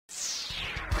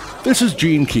This is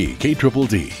Gene Key,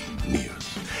 KDDD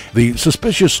News. The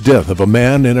suspicious death of a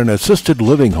man in an assisted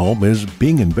living home is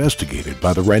being investigated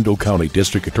by the Randall County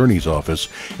District Attorney's Office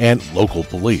and local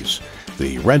police.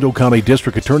 The Randall County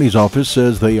District Attorney's Office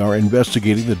says they are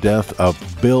investigating the death of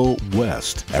Bill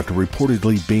West after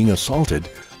reportedly being assaulted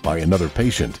by another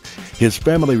patient. His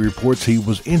family reports he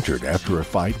was injured after a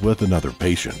fight with another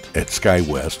patient at Sky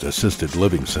West Assisted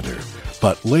Living Center,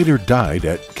 but later died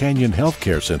at Canyon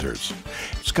Healthcare Centers.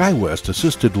 Sky West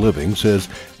Assisted Living says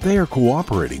they are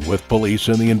cooperating with police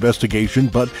in the investigation,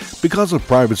 but because of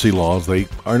privacy laws, they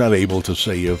are not able to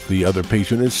say if the other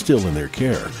patient is still in their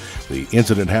care. The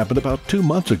incident happened about 2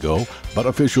 months ago, but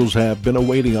officials have been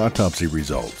awaiting autopsy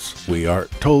results. We are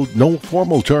told no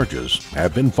formal charges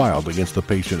have been filed against the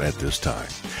patient at this time.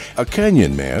 A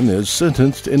Canyon man is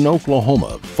sentenced in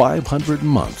Oklahoma 500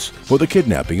 months for the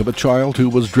kidnapping of a child who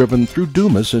was driven through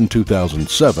Dumas in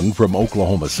 2007 from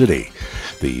Oklahoma City.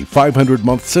 The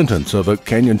 500-month sentence of a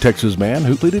Canyon, Texas man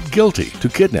who pleaded guilty to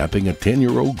kidnapping a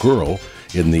 10-year-old girl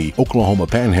in the Oklahoma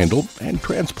Panhandle and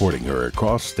transporting her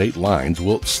across state lines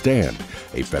will stand,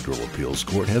 a federal appeals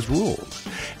court has ruled.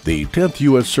 The 10th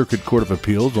U.S. Circuit Court of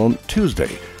Appeals on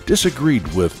Tuesday disagreed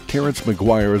with Terrence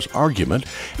McGuire's argument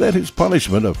that his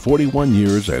punishment of 41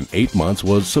 years and 8 months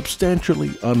was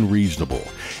substantially unreasonable.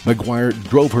 McGuire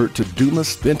drove her to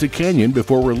Dumas, then to Canyon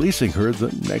before releasing her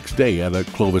the next day at a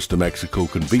Clovis, New Mexico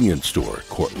convenience store,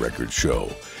 court records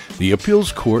show. The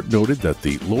appeals court noted that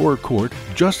the lower court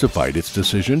justified its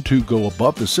decision to go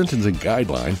above the sentencing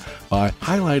guideline by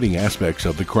highlighting aspects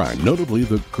of the crime, notably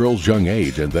the girl's young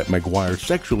age and that McGuire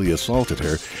sexually assaulted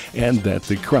her and that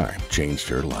the crime changed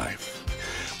her life.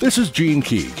 This is Gene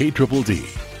Key,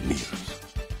 KDDD News.